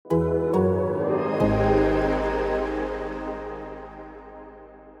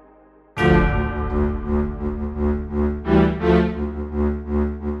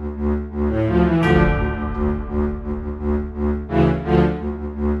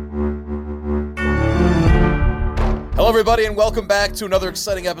everybody, and welcome back to another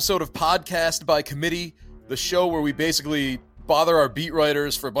exciting episode of Podcast by Committee, the show where we basically bother our beat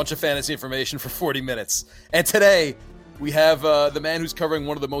writers for a bunch of fantasy information for 40 minutes. And today, we have the man who's covering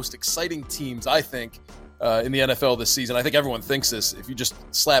one of the most exciting teams, I think, in the NFL this season. I think everyone thinks this. If you just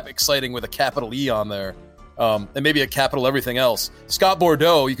slap exciting with a capital E on there, and maybe a capital everything else. Scott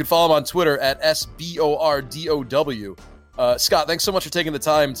Bordeaux, you can follow him on Twitter at SBORDOW. Scott, thanks so much for taking the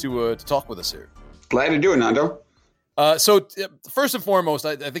time to talk with us here. Glad to do it, Nando. So first and foremost,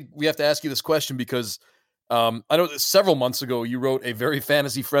 I think we have to ask you this question because I know that several months ago you wrote a very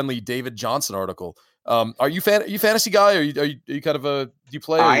fantasy-friendly David Johnson article. Are you a fantasy guy? Are you kind of do you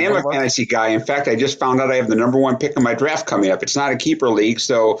play? I am a fantasy guy. In fact, I just found out I have the number one pick in my draft coming up. It's not a keeper league,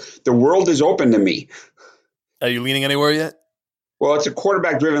 so the world is open to me. Are you leaning anywhere yet? Well, it's a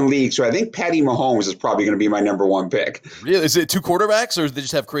quarterback-driven league, so I think Patty Mahomes is probably going to be my number one pick. Really? Is it two quarterbacks, or do they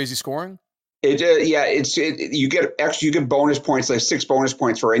just have crazy scoring? You get bonus points, like 6 bonus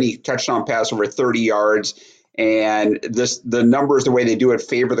points for any touchdown pass over 30 yards, and the numbers, the way they do it,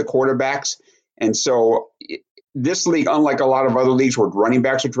 favor the quarterbacks. And so this league, unlike a lot of other leagues where running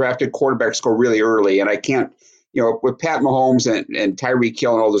backs are drafted, quarterbacks go really early, and I can't, with Pat Mahomes and Tyreek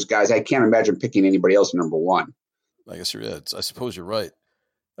Hill and all those guys, I can't imagine picking anybody else at number one. I guess I suppose you're right.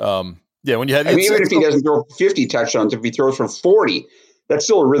 When you have, even if he doesn't throw 50 touchdowns, if he throws for 40, that's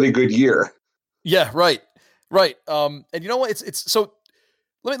still a really good year. Yeah, right. And you know what? It's so.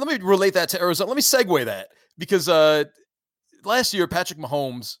 Let me relate that to Arizona. Let me segue that because last year Patrick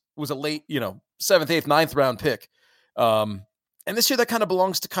Mahomes was a late, 7th, 8th, 9th round pick, and this year that kind of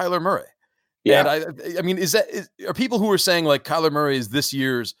belongs to Kyler Murray. Yeah, and I mean, are people who are saying like Kyler Murray is this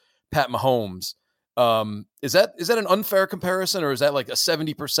year's Pat Mahomes? Is that an unfair comparison, or is that like a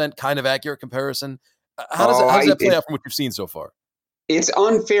 70% kind of accurate comparison? How does that play out from what you've seen so far? It's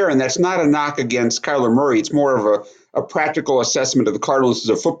unfair, and that's not a knock against Kyler Murray. It's more of a practical assessment of the Cardinals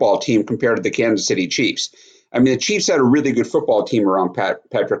as a football team compared to the Kansas City Chiefs. I mean, the Chiefs had a really good football team around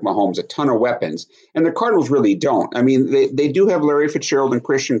Patrick Mahomes, a ton of weapons, and the Cardinals really don't. I mean, they do have Larry Fitzgerald and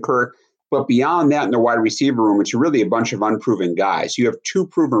Christian Kirk, but beyond that in the wide receiver room, it's really a bunch of unproven guys. You have 2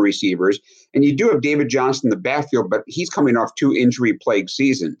 proven receivers, and you do have David Johnson in the backfield, but he's coming off 2 injury-plagued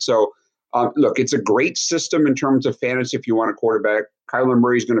seasons. So, look, it's a great system in terms of fantasy if you want a quarterback. Kyler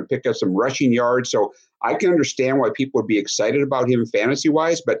Murray's going to pick up some rushing yards, so I can understand why people would be excited about him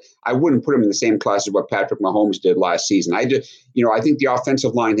fantasy-wise, but I wouldn't put him in the same class as what Patrick Mahomes did last season. I think the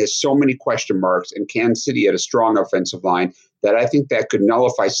offensive line has so many question marks, and Kansas City had a strong offensive line that I think that could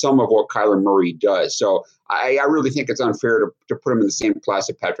nullify some of what Kyler Murray does. So I really think it's unfair to put him in the same class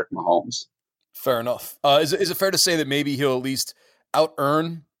as Patrick Mahomes. Fair enough. Is it fair to say that maybe he'll at least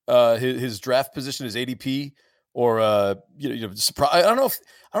out-earn his draft position, his ADP? Or surprise. I don't know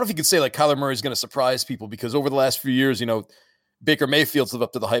if you could say like Kyler Murray is going to surprise people because over the last few years, Baker Mayfield's lived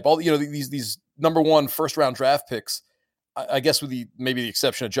up to the hype. All these number 1 first round draft picks, I guess with maybe the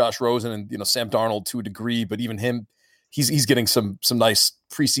exception of Josh Rosen and Sam Darnold to a degree, but even him, he's getting some nice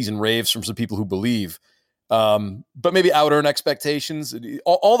preseason raves from some people who believe. But maybe out earn expectations.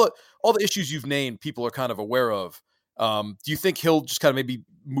 All the issues you've named, people are kind of aware of. Do you think he'll just kind of maybe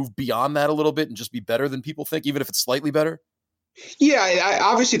move beyond that a little bit and just be better than people think, even if it's slightly better? Yeah,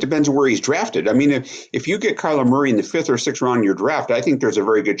 obviously it depends on where he's drafted. I mean, if you get Kyler Murray in the 5th or 6th round in your draft, I think there's a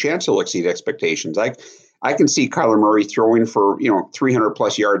very good chance he'll exceed expectations. I can see Kyler Murray throwing for 300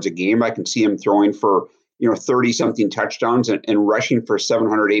 plus yards a game. I can see him throwing for 30 something touchdowns and rushing for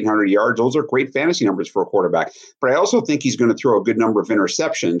 700, 800 yards. Those are great fantasy numbers for a quarterback. But I also think he's going to throw a good number of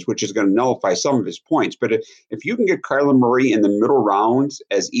interceptions, which is going to nullify some of his points. But if you can get Kyler Murray in the middle rounds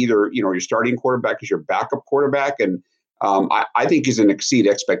as either, your starting quarterback as your backup quarterback, and I think he's going to exceed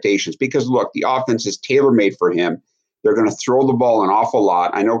expectations because look, the offense is tailor-made for him. They're going to throw the ball an awful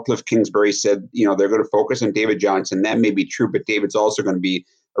lot. I know Cliff Kingsbury said, they're going to focus on David Johnson. That may be true, but David's also going to be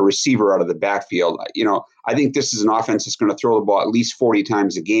a receiver out of the backfield. I think this is an offense that's going to throw the ball at least 40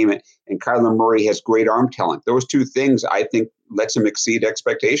 times a game, and Kyler Murray has great arm talent. Those 2 things, I think, lets him exceed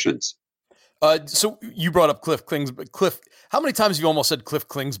expectations. So you brought up Cliff Kingsbury. Cliff, how many times have you almost said Cliff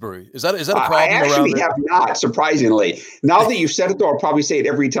Kingsbury? Is that a problem? I actually have not, surprisingly. Now that you've said it, though, I'll probably say it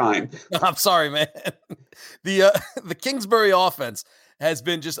every time. I'm sorry, man. The Kingsbury offense has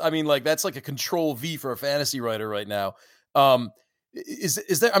been that's like a control V for a fantasy writer right now.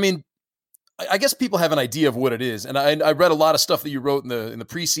 Is there? I mean, I guess people have an idea of what it is, and I read a lot of stuff that you wrote in the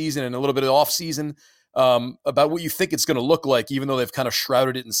preseason and a little bit of off season about what you think it's going to look like, even though they've kind of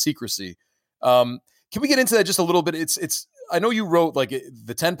shrouded it in secrecy. Can we get into that just a little bit? It's. I know you wrote like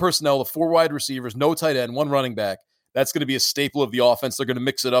the 10 personnel, the 4 wide receivers, no tight end, 1 running back. That's going to be a staple of the offense. They're going to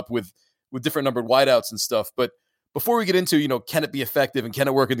mix it up with different numbered wideouts and stuff. But before we get into, can it be effective and can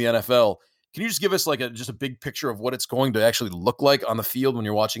it work in the NFL? Can you just give us like just a big picture of what it's going to actually look like on the field when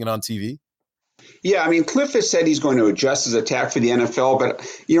you're watching it on TV? Yeah, I mean, Cliff has said he's going to adjust his attack for the NFL, but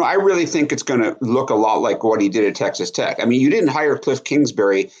I really think it's going to look a lot like what he did at Texas Tech. I mean, you didn't hire Cliff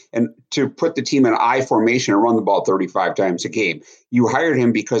Kingsbury and to put the team in I formation and run the ball 35 times a game. You hired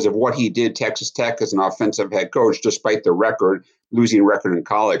him because of what he did Texas Tech as an offensive head coach, despite the losing record in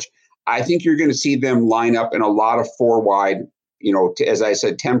college. I think you're going to see them line up in a lot of four wide, as I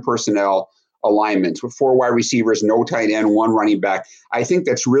said, 10 personnel alignments with four wide receivers, no tight end, one running back. I think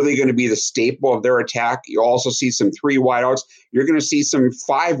that's really going to be the staple of their attack. You also see some three wideouts. You're going to see some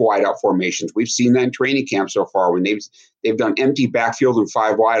five wideout formations. We've seen that in training camp so far when they've done empty backfield and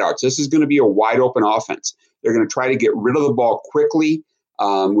five wideouts. This is going to be a wide open offense. They're going to try to get rid of the ball quickly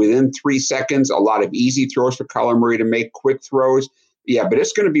within 3 seconds. A lot of easy throws for Kyler Murray to make, quick throws. Yeah, but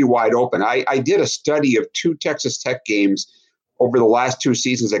it's going to be wide open. I did a study of 2 Texas Tech games over the last 2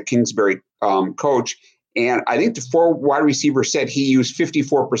 seasons that Kingsbury coach. And I think the 4 wide receiver set he used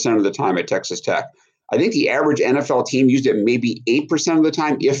 54% of the time at Texas Tech. I think the average NFL team used it maybe 8% of the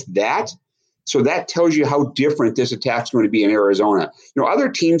time, if that. So that tells you how different this attack is going to be in Arizona. Other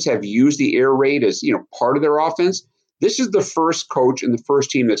teams have used the air raid as, part of their offense. This is the first coach and the first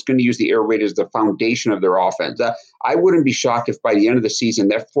team that's going to use the air raid as the foundation of their offense. I wouldn't be shocked if by the end of the season,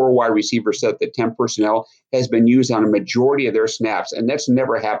 that 4 wide receiver set, the 10 personnel, has been used on a majority of their snaps. And that's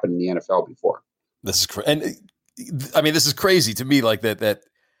never happened in the NFL before. This is this is crazy to me, like that.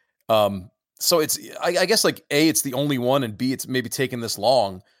 So it's, I guess, like, A, it's the only one, and B, it's maybe taken this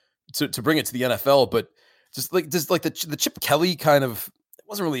long to bring it to the NFL. But just like the Chip Kelly kind of, it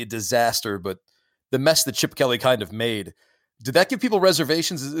wasn't really a disaster, but the mess that Chip Kelly kind of made, did that give people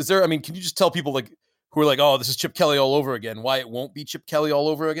reservations? Is there, can you just tell people who are like, oh, this is Chip Kelly all over again, why it won't be Chip Kelly all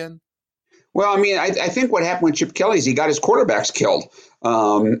over again? Well, I think what happened with Chip Kelly is he got his quarterbacks killed.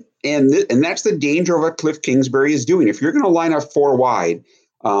 And that's the danger of what Cliff Kingsbury is doing. If you're going to line up 4 wide,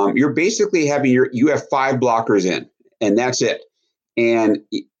 you're basically you have 5 blockers in, and that's it. And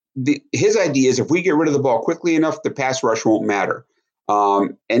his idea is if we get rid of the ball quickly enough, the pass rush won't matter.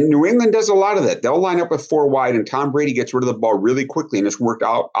 And New England does a lot of that. They'll line up with 4 wide, and Tom Brady gets rid of the ball really quickly, and it's worked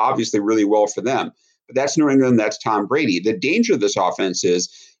out obviously really well for them. But that's New England. That's Tom Brady. The danger of this offense is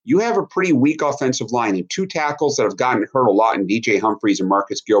you have a pretty weak offensive line and 2 tackles that have gotten hurt a lot in DJ Humphries and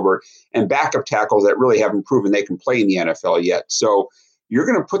Marcus Gilbert, and backup tackles that really haven't proven they can play in the NFL yet. So you're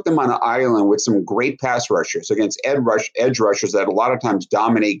going to put them on an island with some great pass rushers against edge rushers that a lot of times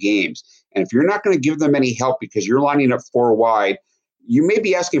dominate games. And if you're not going to give them any help because you're lining up 4 wide, you may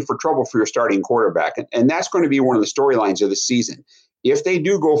be asking for trouble for your starting quarterback. And that's going to be one of the storylines of the season. If they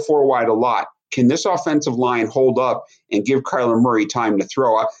do go 4 wide a lot, can this offensive line hold up and give Kyler Murray time to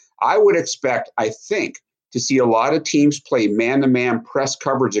throw? I would expect, I think, to see a lot of teams play man-to-man press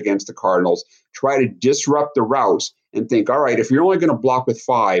coverage against the Cardinals, try to disrupt the routes, and think, all right, if you're only going to block with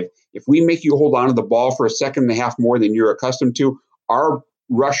 5, if we make you hold on to the ball for a second and a half more than you're accustomed to, our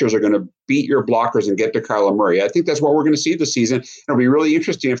rushers are going to beat your blockers and get to Kyler Murray. I think that's what we're going to see this season. It'll be really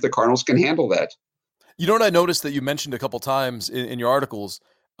interesting if the Cardinals can handle that. You know what I noticed that you mentioned a couple times in your articles,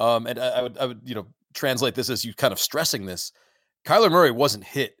 and I would translate this as you kind of stressing this. Kyler Murray wasn't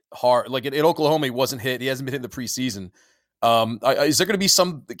hit hard. Like in Oklahoma, he wasn't hit. He hasn't been hit in the preseason. Is there going to be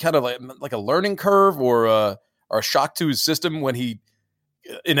some kind of like a learning curve or a shock to his system when he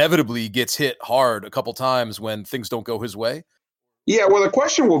inevitably gets hit hard a couple times when things don't go his way? Yeah, well, the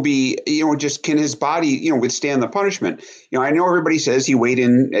question will be, just can his body, withstand the punishment? I know everybody says he weighed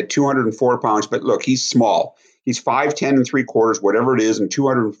in at 204 pounds, but look, he's small. He's 5'10 and 3/4, whatever it is, and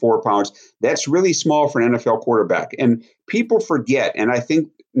 204 pounds. That's really small for an NFL quarterback. And people forget, and I think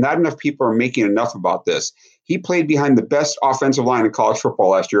not enough people are making enough about this. He played behind the best offensive line in college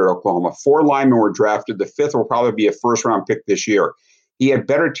football last year at Oklahoma. 4 linemen were drafted. The 5th will probably be a first-round pick this year. He had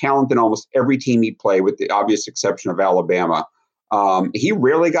better talent than almost every team he played, with the obvious exception of Alabama. He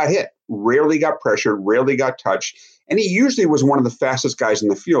rarely got hit, rarely got pressured, rarely got touched. And he usually was one of the fastest guys in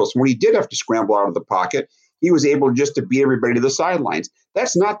the field. So when he did have to scramble out of the pocket, he was able just to beat everybody to the sidelines.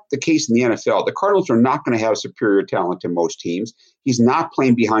 That's not the case in the NFL. The Cardinals are not going to have superior talent to most teams. He's not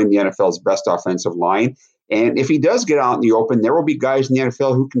playing behind the NFL's best offensive line. And if he does get out in the open, there will be guys in the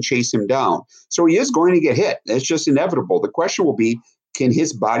NFL who can chase him down. So he is going to get hit. It's just inevitable. The question will be, can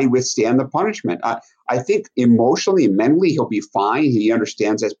his body withstand the punishment? I think emotionally and mentally he'll be fine. He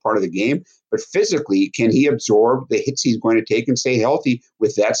understands that's part of the game. But physically, can he absorb the hits he's going to take and stay healthy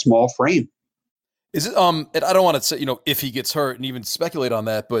with that small frame? Is it and I don't want to say, if he gets hurt and even speculate on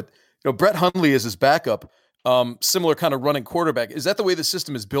that, but Brett Hundley is his backup, similar kind of running quarterback. Is that the way the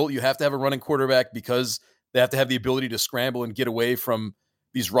system is built? You have to have a running quarterback because They have to have the ability to scramble and get away from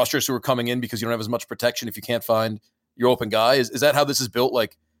these rushers who are coming in because you don't have as much protection if you can't find your open guy. Is that how this is built?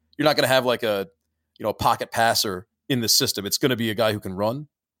 Like, you're not going to have like a pocket passer in the system. It's going to be a guy who can run.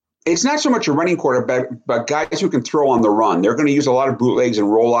 It's not so much a running quarterback, but guys who can throw on the run. They're going to use a lot of bootlegs and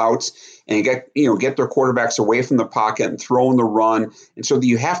rollouts and get their quarterbacks away from the pocket and throw on the run. And so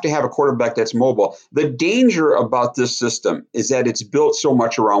you have to have a quarterback that's mobile. The danger about this system is that it's built so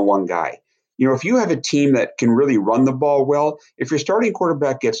much around one guy. If you have a team that can really run the ball well, if your starting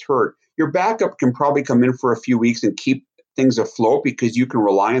quarterback gets hurt, your backup can probably come in for a few weeks and keep things afloat because you can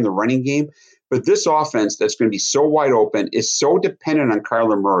rely on the running game. But this offense that's going to be so wide open is so dependent on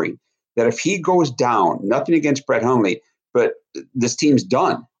Kyler Murray that if he goes down, nothing against Brett Hundley, but this team's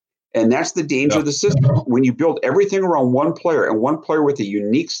done. And that's the danger of the system. When you build everything around one player and one player with a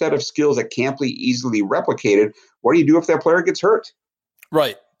unique set of skills that can't be easily replicated, what do you do if that player gets hurt?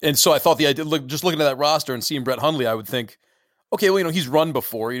 Right. And so I thought the idea, just looking at that roster and seeing Brett Hundley, I would think, okay, well, he's run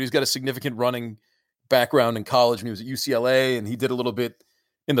before. He's got a significant running background in college when he was at UCLA, and he did a little bit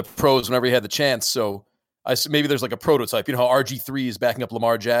in the pros whenever he had the chance. So maybe there's like a prototype. How RG3 is backing up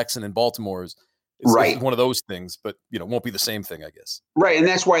Lamar Jackson in Baltimore. It's one of those things, but won't be the same thing, I guess. Right, and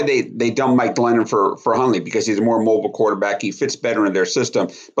that's why they dumped Mike Glennon for Hundley, because he's a more mobile quarterback. He fits better in their system.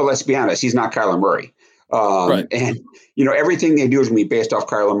 But let's be honest, he's not Kyler Murray. Right. And everything they do is going to be based off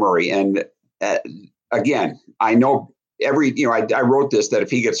Kyler Murray. And again, I know I wrote this, that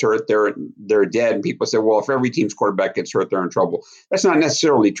if he gets hurt, they're dead. And people say, well, if every team's quarterback gets hurt, they're in trouble. That's not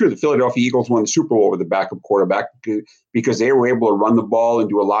necessarily true. The Philadelphia Eagles won the Super Bowl with a backup quarterback because they were able to run the ball and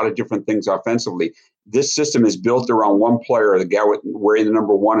do a lot of different things offensively. This system is built around one player, the guy wearing the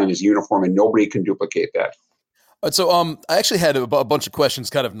number 1 in his uniform, and nobody can duplicate that. So I actually had a bunch of questions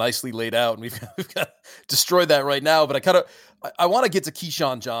kind of nicely laid out, and we've kind of destroyed that right now. But I want to get to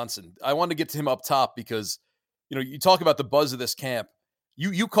Keyshawn Johnson. I want to get to him up top because, you talk about the buzz of this camp.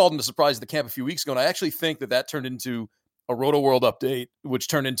 You called him the surprise of the camp a few weeks ago, and I actually think that turned into a Roto World update, which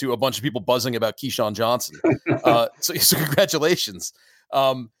turned into a bunch of people buzzing about Keyshawn Johnson. So congratulations.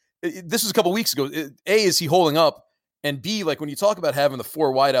 This was a couple weeks ago. A, is he holding up? And B, like when you talk about having the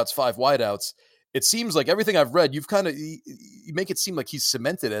 4 wideouts, 5 wideouts, it seems like everything I've read, you make it seem like he's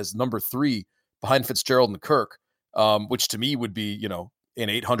cemented as number 3 behind Fitzgerald and Kirk, which to me would be, an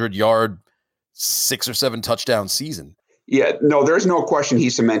 800-yard, 6 or 7 touchdown season. Yeah, no, there's no question he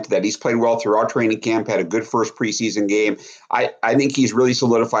cemented that. He's played well throughout training camp, had a good first preseason game. I think he's really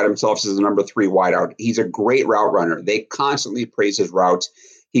solidified himself as the number 3 wideout. He's a great route runner. They constantly praise his routes.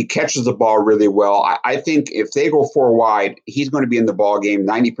 He catches the ball really well. I think if they go 4 wide, he's going to be in the ball game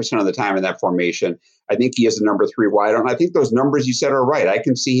 90% of the time in that formation. I think he is the number 3 wideout. And I think those numbers you said are right. I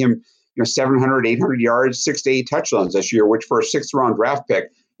can see him, 700, 800 yards, 6 to 8 touchdowns this year, which for a 6th round draft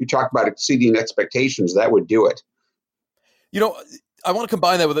pick, you talk about exceeding expectations, that would do it. I want to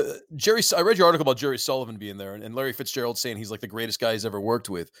combine that with Jerry. I read your article about Jerry Sullivan being there, and Larry Fitzgerald saying he's like the greatest guy he's ever worked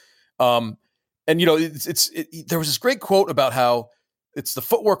with. And there was this great quote about how it's the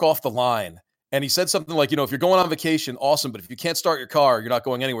footwork off the line. And he said something like, if you're going on vacation, awesome. But if you can't start your car, you're not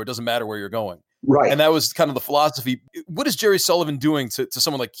going anywhere. It doesn't matter where you're going. Right. And that was kind of the philosophy. What is Jerry Sullivan doing to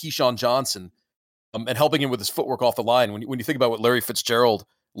someone like Keyshawn Johnson and helping him with his footwork off the line? When you think about what Larry Fitzgerald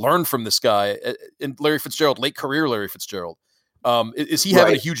learned from this guy, and Larry Fitzgerald, late career Larry Fitzgerald, is he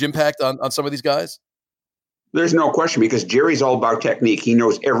having a huge impact on some of these guys? There's no question, because Jerry's all about technique. He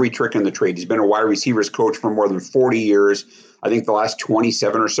knows every trick in the trade. He's been a wide receivers coach for more than 40 years. I think the last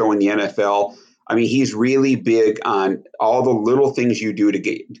 27 or so in the NFL. I mean, he's really big on all the little things you do to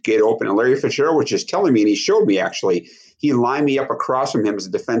get open. And Larry Fitzgerald was just telling me, and he showed me actually, he lined me up across from him as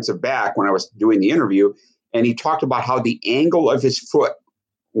a defensive back when I was doing the interview. And he talked about how the angle of his foot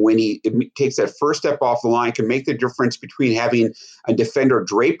when he takes that first step off the line can make the difference between having a defender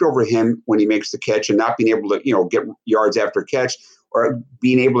draped over him when he makes the catch and not being able to, get yards after catch, or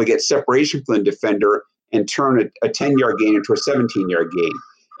being able to get separation from the defender and turn a 10-yard gain into a 17-yard gain.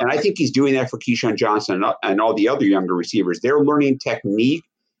 And I think he's doing that for Keyshawn Johnson and all the other younger receivers. They're learning technique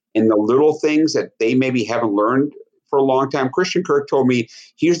in the little things that they maybe haven't learned for a long time. Christian Kirk told me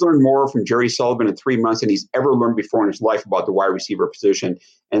he's learned more from Jerry Sullivan in 3 months than he's ever learned before in his life about the wide receiver position,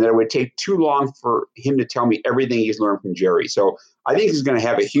 and that it would take too long for him to tell me everything he's learned from Jerry. So I think he's going to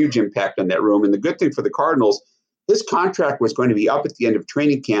have a huge impact on that room. And the good thing for the Cardinals, his contract was going to be up at the end of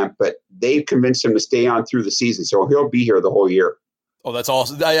training camp, but they convinced him to stay on through the season. So he'll be here the whole year. Oh, that's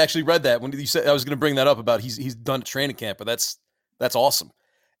awesome. I actually read that when you said, I was going to bring that up about he's done training camp, but that's awesome.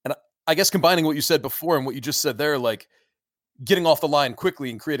 And I guess combining what you said before and what you just said there, like getting off the line quickly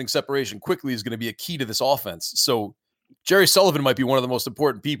and creating separation quickly is going to be a key to this offense. So Jerry Sullivan might be one of the most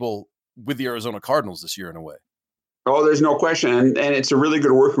important people with the Arizona Cardinals this year in a way. Oh, there's no question. And it's a really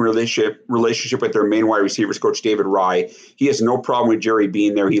good working relationship with their main wide receivers coach, David Rye. He has no problem with Jerry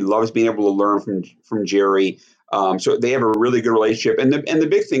being there. He loves being able to learn from Jerry. So they have a really good relationship. And the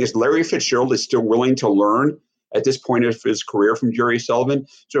big thing is Larry Fitzgerald is still willing to learn at this point of his career from Jerry Sullivan.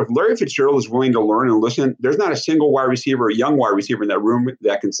 So if Larry Fitzgerald is willing to learn and listen, there's not a single wide receiver, a young wide receiver in that room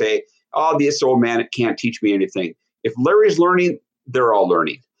that can say, oh, this old man can't teach me anything. If Larry's learning, they're all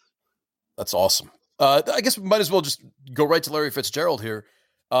learning. That's awesome. I guess we might as well just go right to Larry Fitzgerald here.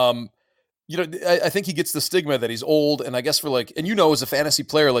 I think he gets the stigma that he's old. And I guess as a fantasy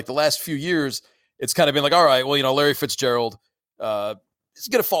player, like the last few years, it's kind of been like, all right, well, Larry Fitzgerald is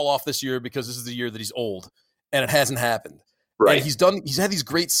going to fall off this year because this is the year that he's old. And it hasn't happened. Right. And he's had these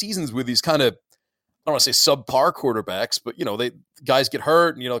great seasons with these kind of, I don't want to say subpar quarterbacks, but guys get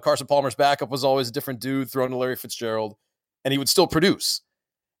hurt and, Carson Palmer's backup was always a different dude thrown to Larry Fitzgerald and he would still produce.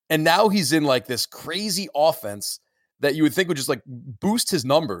 And now he's in like this crazy offense that you would think would just like boost his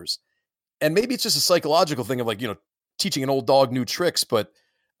numbers. And maybe it's just a psychological thing of teaching an old dog new tricks. But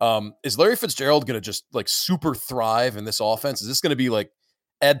is Larry Fitzgerald going to just like super thrive in this offense? Is this going to be like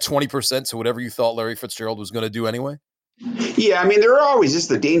add 20% to whatever you thought Larry Fitzgerald was going to do anyway? Yeah, I mean, there always is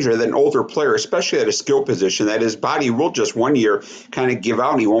the danger that an older player, especially at a skill position, that his body will just one year kind of give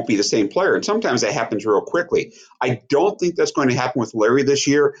out and he won't be the same player. And sometimes that happens real quickly. I don't think that's going to happen with Larry this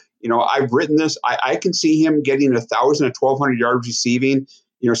year. I've written this. I can see him getting 1,000 to 1,200 yards receiving,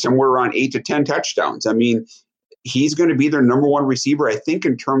 somewhere around 8 to 10 touchdowns. I mean, he's going to be their number one receiver, I think,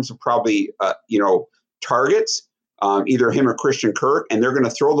 in terms of probably, targets, either him or Christian Kirk, and they're going to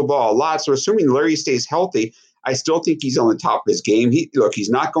throw the ball a lot. So assuming Larry stays healthy, I still think he's on the top of his game. He's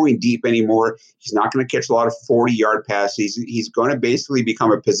not going deep anymore. He's not going to catch a lot of 40-yard passes. He's going to basically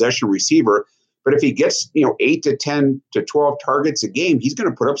become a possession receiver. But if he gets 8 to 10 to 12 targets a game, he's going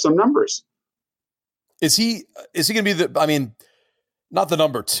to put up some numbers. Is he going to be not the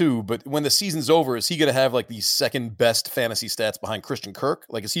number 2, but when the season's over, is he going to have like the second best fantasy stats behind Christian Kirk?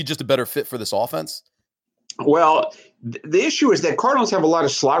 Like, is he just a better fit for this offense? Well, the issue is that Cardinals have a lot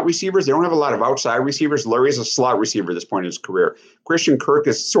of slot receivers. They don't have a lot of outside receivers. Larry is a slot receiver at this point in his career. Christian Kirk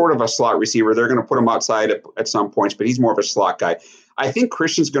is sort of a slot receiver. They're going to put him outside at some points, but he's more of a slot guy. I think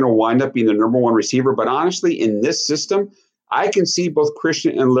Christian's going to wind up being the number one receiver. But honestly, in this system, I can see both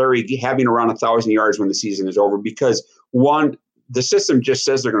Christian and Larry having around 1,000 yards when the season is over because, one, the system just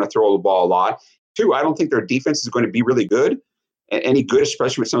says they're going to throw the ball a lot. Two, I don't think their defense is going to be really good. Any good,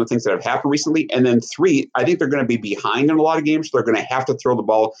 especially with some of the things that have happened recently. And then 3, I think they're going to be behind in a lot of games. So they're going to have to throw the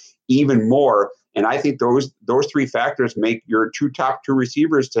ball even more. And I think those 3 factors make your top two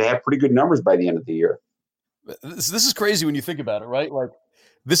receivers to have pretty good numbers by the end of the year. This is crazy when you think about it, right? Like,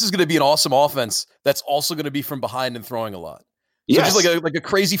 this is going to be an awesome offense that's also going to be from behind and throwing a lot. So yes. Just like a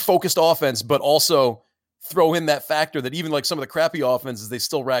crazy focused offense, but also throw in that factor that even like some of the crappy offenses, they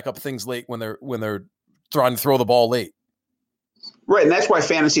still rack up things late when they're trying to throw the ball late. Right, and that's why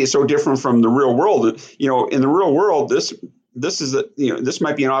fantasy is so different from the real world. In the real world, this is this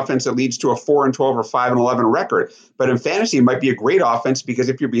might be an offense that leads to a 4-12 or 5-11 record. But in fantasy, it might be a great offense because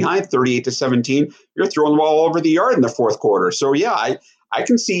if you're behind 38 to 17, you're throwing the ball all over the yard in the fourth quarter. So yeah, I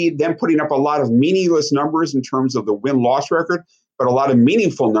can see them putting up a lot of meaningless numbers in terms of the win-loss record, but a lot of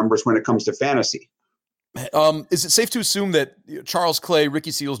meaningful numbers when it comes to fantasy. Is it safe to assume that Charles Clay,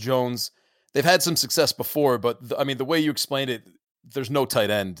 Ricky Seals-Jones, they've had some success before, but the way you explained it, there's no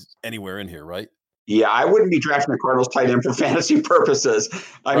tight end anywhere in here, right? Yeah, I wouldn't be drafting the Cardinals tight end for fantasy purposes.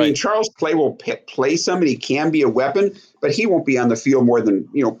 I mean, Charles Clay will play some, and he can be a weapon, but he won't be on the field more than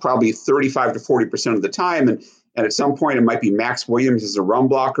probably 35 to 40% of the time. And at some point, it might be Max Williams as a run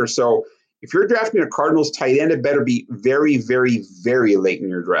blocker. So if you're drafting a Cardinals tight end, it better be very, very, very late in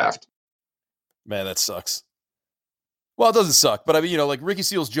your draft. Man, that sucks. Well, it doesn't suck, but like Ricky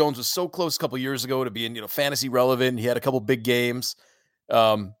Seals-Jones was so close a couple years ago to being, fantasy relevant. He had a couple big games.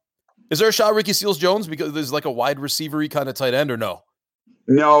 Is there a shot Ricky Seals-Jones because there's like a wide receiver-y kind of tight end or no?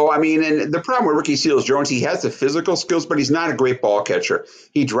 No, and the problem with Ricky Seals-Jones, he has the physical skills, but he's not a great ball catcher.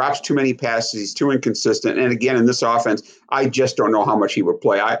 He drops too many passes. He's too inconsistent. And again, in this offense, I just don't know how much he would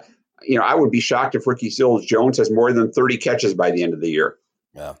play. I would be shocked if Ricky Seals-Jones has more than 30 catches by the end of the year.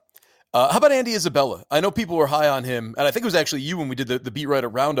 Yeah. How about Andy Isabella? I know people were high on him, and I think it was actually you when we did the Beat Writer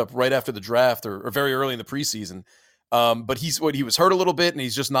Roundup right after the draft or very early in the preseason. But he was hurt a little bit, and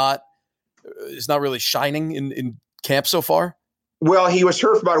he's just not really shining in camp so far. Well, he was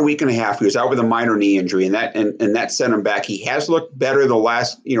hurt for about a week and a half. He was out with a minor knee injury, and that sent him back. He has looked better the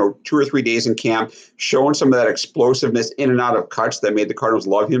last 2 or 3 days in camp, showing some of that explosiveness in and out of cuts that made the Cardinals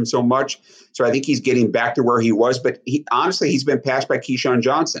love him so much. So I think he's getting back to where he was. But he's been passed by Keyshawn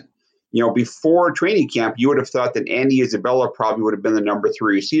Johnson. before training camp, you would have thought that Andy Isabella probably would have been the number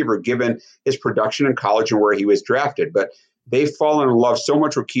 3 receiver given his production in college and where he was drafted. But they've fallen in love so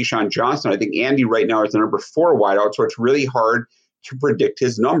much with Keyshawn Johnson. I think Andy right now is the number 4 wideout, so it's really hard to predict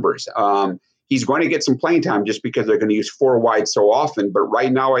his numbers. He's going to get some playing time just because they're going to use 4 wide so often. But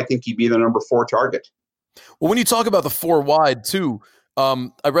right now, I think he'd be the number 4 target. Well, when you talk about the 4 wide too,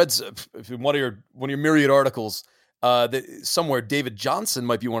 I read in one of your myriad articles that somewhere David Johnson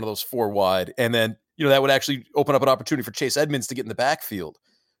might be one of those 4 wide, and then that would actually open up an opportunity for Chase Edmonds to get in the backfield.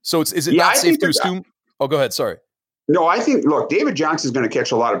 So is it not safe to assume? Oh, go ahead. Sorry. No, I think, look, David Johnson's going to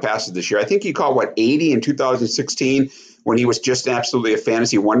catch a lot of passes this year. I think he caught, 80 in 2016 when he was just absolutely a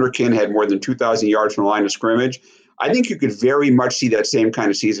fantasy wonderkin, had more than 2,000 yards from the line of scrimmage. I think you could very much see that same kind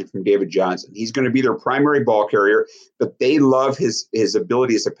of season from David Johnson. He's going to be their primary ball carrier, but they love his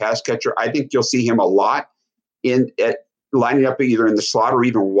ability as a pass catcher. I think you'll see him a lot lining up either in the slot or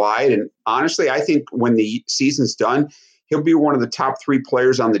even wide. And honestly, I think when the season's done, he'll be one of the top 3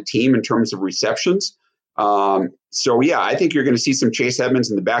 players on the team in terms of receptions. I think you're going to see some Chase Edmonds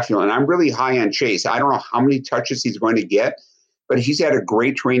in the backfield, and I'm really high on Chase. I don't know how many touches he's going to get, but he's had a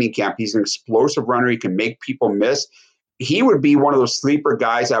great training camp. He's an explosive runner. He can make people miss. He would be one of those sleeper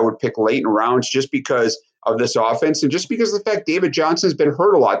guys I would pick late in rounds just because of this offense and just because of the fact David Johnson's been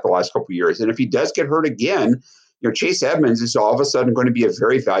hurt a lot the last couple of years. And if he does get hurt again, Chase Edmonds is all of a sudden going to be a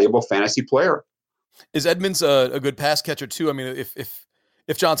very valuable fantasy player. Is Edmonds a good pass catcher too? I mean,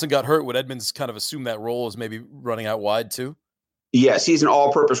 if Johnson got hurt, would Edmonds kind of assume that role as maybe running out wide too? Yes, he's an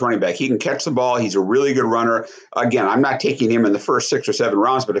all-purpose running back. He can catch the ball. He's a really good runner. Again, I'm not taking him in the first 6 or 7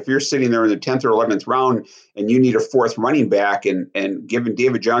 rounds, but if you're sitting there in the 10th or 11th round and you need a 4th running back, and given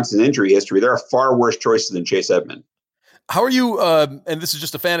David Johnson's injury history, there are far worse choices than Chase Edmonds. How are you, and this is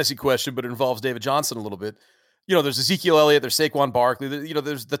just a fantasy question, but it involves David Johnson a little bit. There's Ezekiel Elliott, there's Saquon Barkley,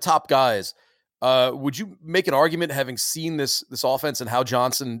 there's the top guys. Would you make an argument, having seen this offense and how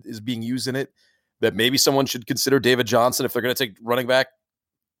Johnson is being used in it, that maybe someone should consider David Johnson if they're going to take running back,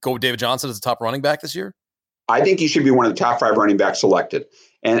 go with David Johnson as the top running back this year? I think he should be one of the top 5 running backs selected.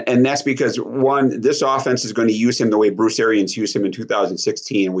 And that's because, one, this offense is going to use him the way Bruce Arians used him in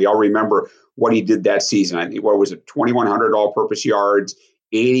 2016. We all remember what he did that season. I think, 2,100 all-purpose yards,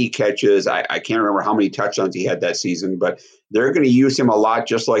 80 catches. I can't remember how many touchdowns he had that season, but they're going to use him a lot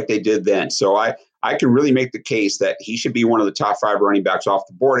just like they did then. So I can really make the case that he should be one of the top 5 running backs off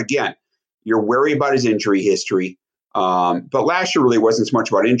the board. Again, you're worried about his injury history. But last year really wasn't so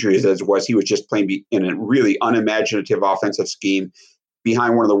much about injuries as it was he was just playing in a really unimaginative offensive scheme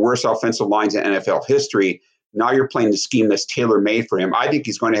behind one of the worst offensive lines in NFL history. Now you're playing the scheme that's tailor-made for him. I think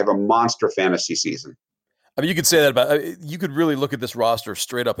he's going to have a monster fantasy season. I mean, you could say that about, you could really look at this roster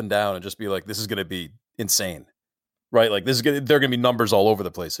straight up and down and just be like, this is going to be insane, right? Like there are going to be numbers all over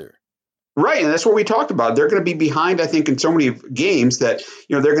the place here. Right, and that's what we talked about. They're going to be behind, I think, in so many games that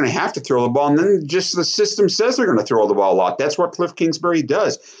they're going to have to throw the ball, and then just the system says they're going to throw the ball a lot. That's what Cliff Kingsbury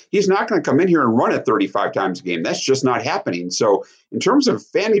does. He's not going to come in here and run it 35 times a game. That's just not happening. So, in terms of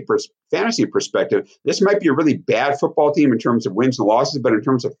fantasy perspective, this might be a really bad football team in terms of wins and losses, but in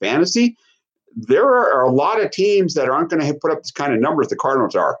terms of fantasy, there are a lot of teams that aren't going to put up this kind of numbers the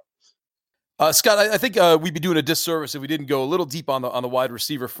Cardinals are. Scott, I think we'd be doing a disservice if we didn't go a little deep on the wide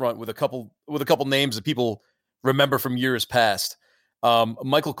receiver front with a couple names that people remember from years past.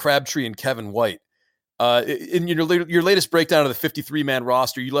 Michael Crabtree and Kevin White. In your latest breakdown of the 53-man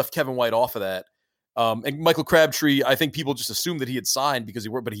roster, you left Kevin White off of that. And Michael Crabtree, I think people just assumed that he had signed because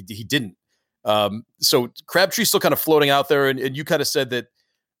but he didn't. So Crabtree's still kind of floating out there, and you kind of said that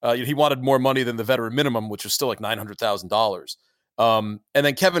he wanted more money than the veteran minimum, which was still like $900,000. And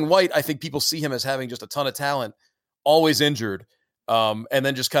then Kevin White, I think people see him as having just a ton of talent, always injured. And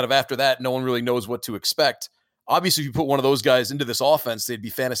then just kind of after that, no one really knows what to expect. Obviously, if you put one of those guys into this offense, they'd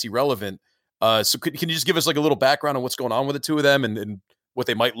be fantasy relevant. So can you just give us like a little background on what's going on with the two of them and what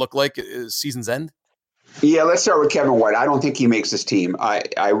they might look like at season's end? Yeah, let's start with Kevin White. I don't think he makes this team.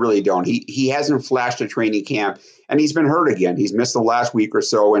 I really don't. He hasn't flashed a training camp, and he's been hurt again. He's missed the last week or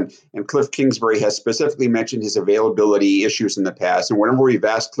so, and Cliff Kingsbury has specifically mentioned his availability issues in the past. And whenever we've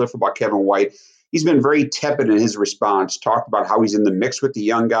asked Cliff about Kevin White, he's been very tepid in his response, talked about how he's in the mix with the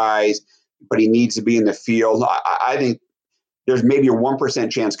young guys, but he needs to be in the field. I think there's maybe a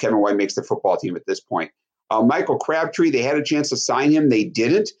 1% chance Kevin White makes the football team at this point. Michael Crabtree, they had a chance to sign him. They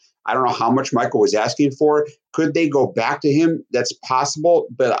didn't. I don't know how much Michael was asking for. Could they go back to him? That's possible.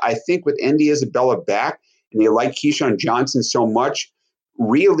 But I think with Andy Isabella back, and they like Keyshawn Johnson so much,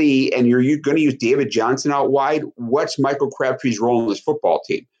 really, and you're going to use David Johnson out wide, what's Michael Crabtree's role in this football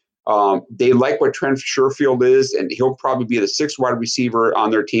team? They like what Trent Sherfield is, and he'll probably be the sixth wide receiver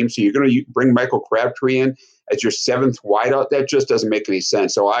on their team. So you're going to bring Michael Crabtree in as your seventh wideout. That just doesn't make any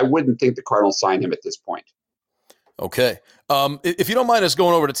sense. So I wouldn't think the Cardinals sign him at this point. Okay. If you don't mind us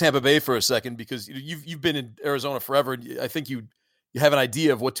going over to Tampa Bay for a second, because you've been in Arizona forever, and I think you have an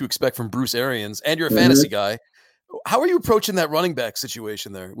idea of what to expect from Bruce Arians, and you're a fantasy guy. How are you approaching that running back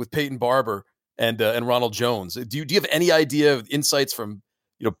situation there with Peyton Barber and Ronald Jones? Do you have any idea of insights from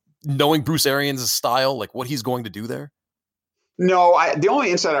knowing Bruce Arians' style, like what he's going to do there? No, the only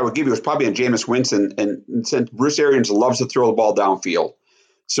insight I would give you is probably on Jameis Winston, and since Bruce Arians loves to throw the ball downfield,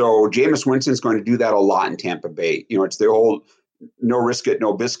 so Jameis Winston's going to do that a lot in Tampa Bay. It's the old no risk it,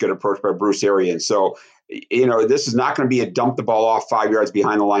 no biscuit approach by Bruce Arians. So, this is not going to be a dump the ball off 5 yards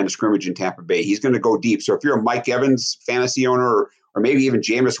behind the line of scrimmage in Tampa Bay. He's going to go deep. So if you're a Mike Evans fantasy owner or maybe even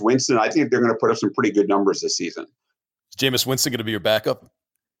Jameis Winston, I think they're going to put up some pretty good numbers this season. Is Jameis Winston going to be your backup?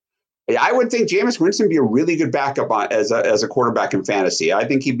 I would think Jameis Winston be a really good backup as a quarterback in fantasy. I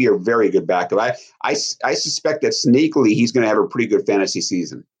think he'd be a very good backup. I suspect that sneakily he's going to have a pretty good fantasy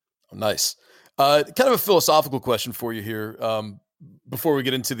season. Oh, nice. Kind of a philosophical question for you here before we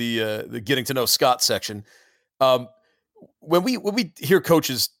get into the getting to know Scott section. When we hear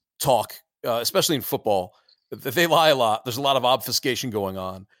coaches talk, especially in football, they lie a lot. There's a lot of obfuscation going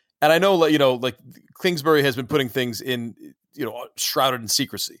on. And I know, like Kingsbury has been putting things in, shrouded in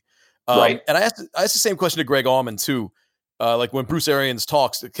secrecy. Right. And I asked the same question to Greg Allman too. Like when Bruce Arians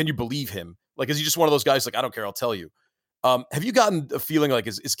talks, can you believe him? Like, is he just one of those guys? Like, I don't care. I'll tell you. Have you gotten a feeling like,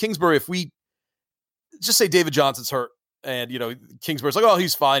 is Kingsbury, if we just say David Johnson's hurt and, Kingsbury's like, oh,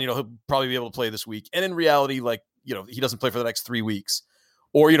 he's fine. He'll probably be able to play this week. And in reality, like, he doesn't play for the next 3 weeks,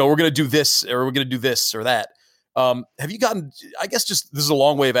 or, we're going to do this or we're going to do this or that. Have you gotten, I guess just, this is a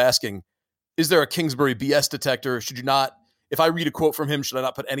long way of asking, is there a Kingsbury BS detector? Should you not, if I read a quote from him, should I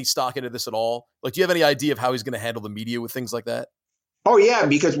not put any stock into this at all? Like, do you have any idea of how he's going to handle the media with things like that? Oh, yeah,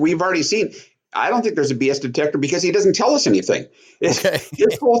 because we've already seen, I don't think there's a BS detector because he doesn't tell us anything. Okay.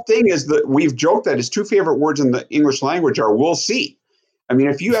 His whole thing is that we've joked that his two favorite words in the English language are "we'll see." I mean,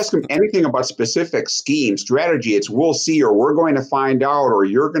 if you ask him anything about specific scheme, strategy, it's "we'll see" or "we're going to find out" or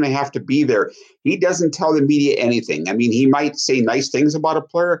 "you're going to have to be there." He doesn't tell the media anything. I mean, he might say nice things about a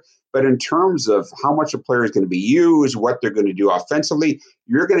player, but in terms of how much a player is going to be used, what they're going to do offensively,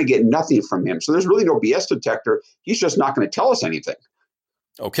 you're going to get nothing from him. So there's really no BS detector. He's just not going to tell us anything.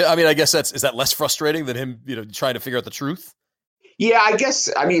 Okay. I mean, I guess is that less frustrating than him, trying to figure out the truth? Yeah, I guess.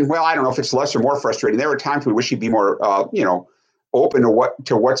 I mean, well, I don't know if it's less or more frustrating. There were times we wish he'd be more, open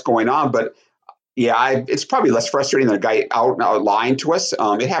to what's going on. But yeah, it's probably less frustrating than a guy out lying to us.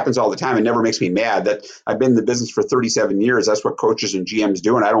 It happens all the time. It never makes me mad. That I've been in the business for 37 years. That's what coaches and GMs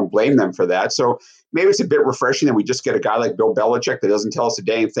do, and I don't blame them for that. So maybe it's a bit refreshing that we just get a guy like Bill Belichick that doesn't tell us a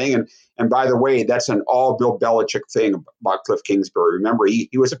dang thing. And by the way, that's an all Bill Belichick thing about Cliff Kingsbury. Remember, he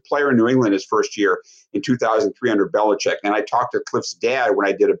was a player in New England his first year in 2003 under Belichick. And I talked to Cliff's dad when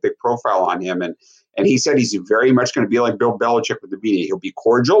I did a big profile on him, and he said he's very much going to be like Bill Belichick with the media. He'll be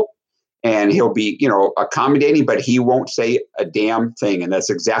cordial and he'll be, accommodating, but he won't say a damn thing. And that's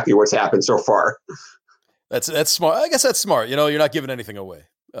exactly what's happened so far. That's smart. I guess that's smart. You're not giving anything away.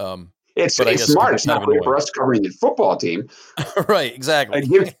 It's smart. It's not great for us covering the football team. Right, exactly.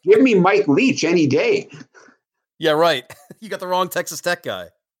 Give me Mike Leach any day. Yeah, right. You got the wrong Texas Tech guy.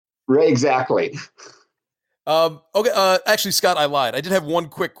 Right, exactly. Okay. Actually, Scott, I lied. I did have one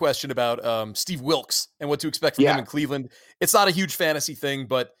quick question about Steve Wilks and what to expect from him in Cleveland. It's not a huge fantasy thing,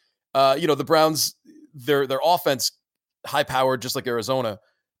 but the Browns, their offense high powered, just like Arizona,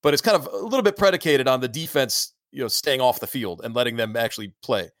 but it's kind of a little bit predicated on the defense, staying off the field and letting them actually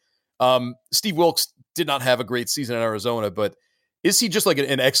play. Steve Wilks did not have a great season in Arizona, but is he just like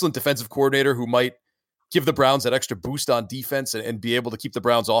an excellent defensive coordinator who might give the Browns that extra boost on defense and be able to keep the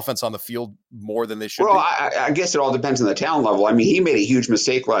Browns offense on the field more than they should? Well, I guess it all depends on the talent level. I mean, he made a huge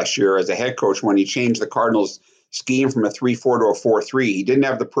mistake last year as a head coach when he changed the Cardinals scheme from a 3-4 to a 4-3. He didn't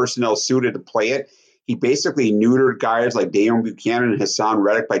have the personnel suited to play it. He basically neutered guys like Deion Buchanan and Hassan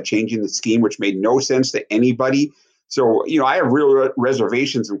Reddick by changing the scheme, which made no sense to anybody. So, I have real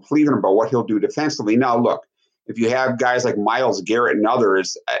reservations in Cleveland about what he'll do defensively. Now, look, if you have guys like Myles Garrett and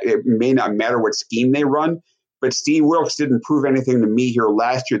others, it may not matter what scheme they run. But Steve Wilks didn't prove anything to me here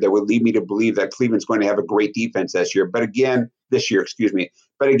last year that would lead me to believe that Cleveland's going to have a great defense this year. But again,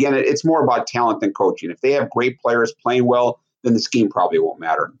 it's more about talent than coaching. If they have great players playing well, then the scheme probably won't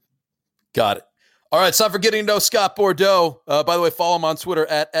matter. Got it. All right, it's time for getting to know Scott Bordeaux. By the way, follow him on Twitter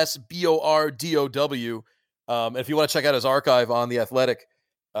at SBORDOW. And if you want to check out his archive on The Athletic,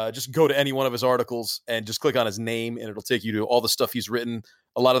 just go to any one of his articles and just click on his name, and it'll take you to all the stuff he's written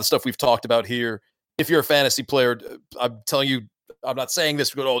a lot of the stuff we've talked about here. If you're a fantasy player, I'm telling you, I'm not saying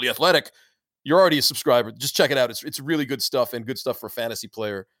this to go to The Athletic. You're already a subscriber. Just check it out. It's really good stuff and good stuff for a fantasy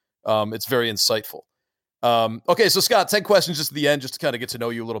player. It's very insightful. Okay, so Scott, 10 questions just at the end, just to kind of get to know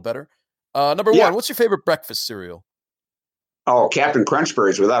you a little better. Number one, what's your favorite breakfast cereal? Oh, Captain Crunch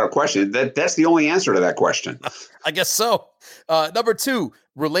Berries, without a question. That's the only answer to that question. I guess so. Number two,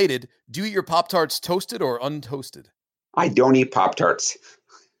 related, do you eat your Pop-Tarts toasted or untoasted? I don't eat Pop-Tarts.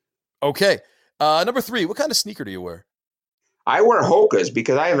 Okay. Number three, what kind of sneaker do you wear? I wear Hoka's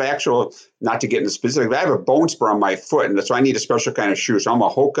because I have not to get into specifics, but I have a bone spur on my foot, and so I need a special kind of shoe. So I'm a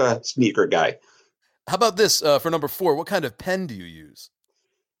Hoka sneaker guy. How about this for number four? What kind of pen do you use?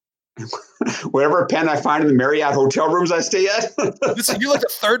 Whatever pen I find in the Marriott hotel rooms I stay at. Listen, you're like the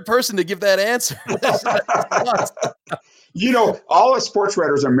third person to give that answer. All the sports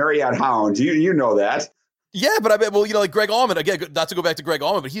writers are Marriott hounds. You know that. Yeah, but I bet, like Greg Allman, again, not to go back to Greg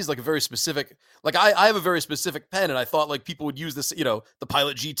Allman, but he's like a very specific, like I have a very specific pen, and I thought like people would use this, the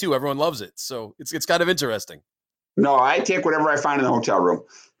Pilot G2. Everyone loves it. So it's kind of interesting. No, I take whatever I find in the hotel room.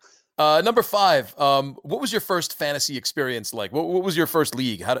 Number five, what was your first fantasy experience like? What was your first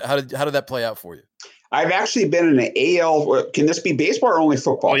league? How did that play out for you? I've actually been in an AL. Can this be baseball or only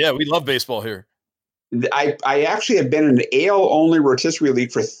football? Oh, yeah, we love baseball here. I actually have been in an AL only rotisserie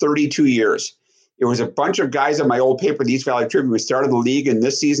league for 32 years. It was a bunch of guys at my old paper, the East Valley Tribune. We started the league, and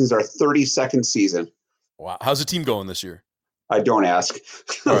this season's our 32nd season. Wow. How's the team going this year? I don't ask.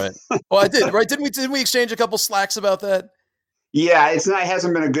 All right. Well, I did, right? Didn't we exchange a couple slacks about that? Yeah, it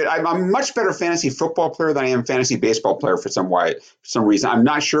hasn't been a good. I'm a much better fantasy football player than I am fantasy baseball player for some reason. I'm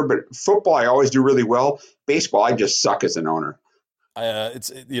not sure, but football I always do really well. Baseball I just suck as an owner. I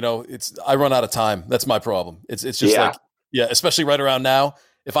run out of time. That's my problem. It's just especially right around now.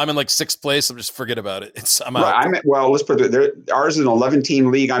 If I'm in like sixth place, I'm just forget about it. I'm out. Right, let's put it there. Ours is an 11-team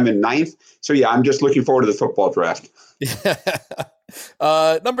league. I'm in ninth. So yeah, I'm just looking forward to the football draft.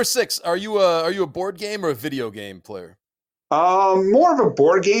 Number six, are you a board game or a video game player? More of a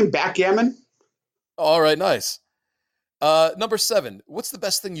board game, backgammon. All right, nice. Number seven, what's the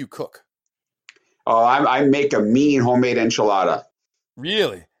best thing you cook? Oh, I make a mean homemade enchilada.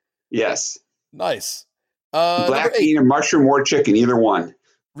 Really? Yes. Nice. Black bean and mushroom or chicken, either one.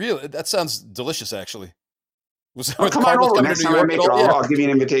 Really? That sounds delicious, actually. Come on over next time I make it. I'll give you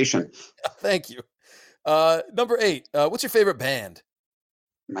an invitation. Thank you. Number eight, what's your favorite band?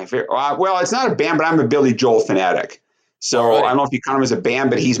 My favorite? Well, it's not a band, but I'm a Billy Joel fanatic. So right. I don't know if you count him as a band,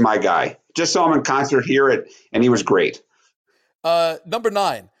 but he's my guy. Just saw him in concert here, and he was great. Number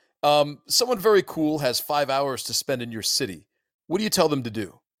nine, someone very cool has 5 hours to spend in your city. What do you tell them to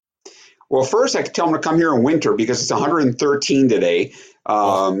do? Well, first I could tell them to come here in winter because it's 113 today.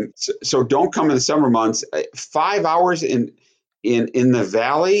 So don't come in the summer months. 5 hours in the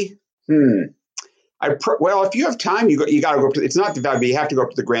valley. Well, if you have time, you got to go up to. It's not the valley, but you have to go up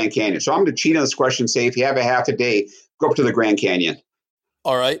to the Grand Canyon. So I'm going to cheat on this question. Say if you have a half a day, go up to the Grand Canyon.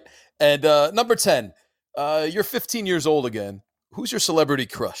 All right. And number 10, you're 15 years old again. Who's your celebrity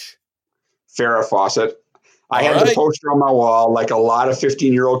crush? Farrah Fawcett. I had the poster on my wall like a lot of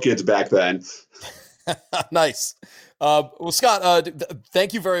 15-year-old kids back then. Nice. Well, Scott,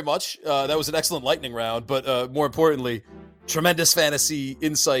 thank you very much. That was an excellent lightning round, but more importantly, tremendous fantasy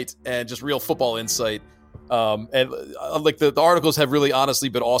insight and just real football insight. And like the articles have really honestly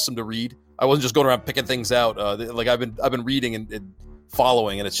been awesome to read. I wasn't just going around picking things out. Like I've been reading and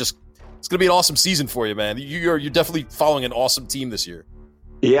following, and it's going to be an awesome season for you, man. You're definitely following an awesome team this year.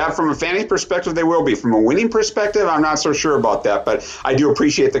 Yeah, from a fantasy perspective, they will be. From a winning perspective, I'm not so sure about that, but I do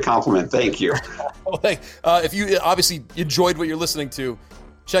appreciate the compliment. Thank you. If you obviously enjoyed what you're listening to,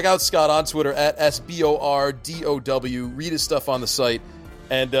 check out Scott on Twitter at SBORDOW. Read his stuff on the site.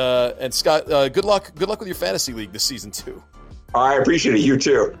 And Scott, good luck with your fantasy league this season too. I appreciate it. You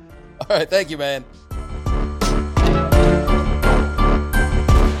too. All right. Thank you, man.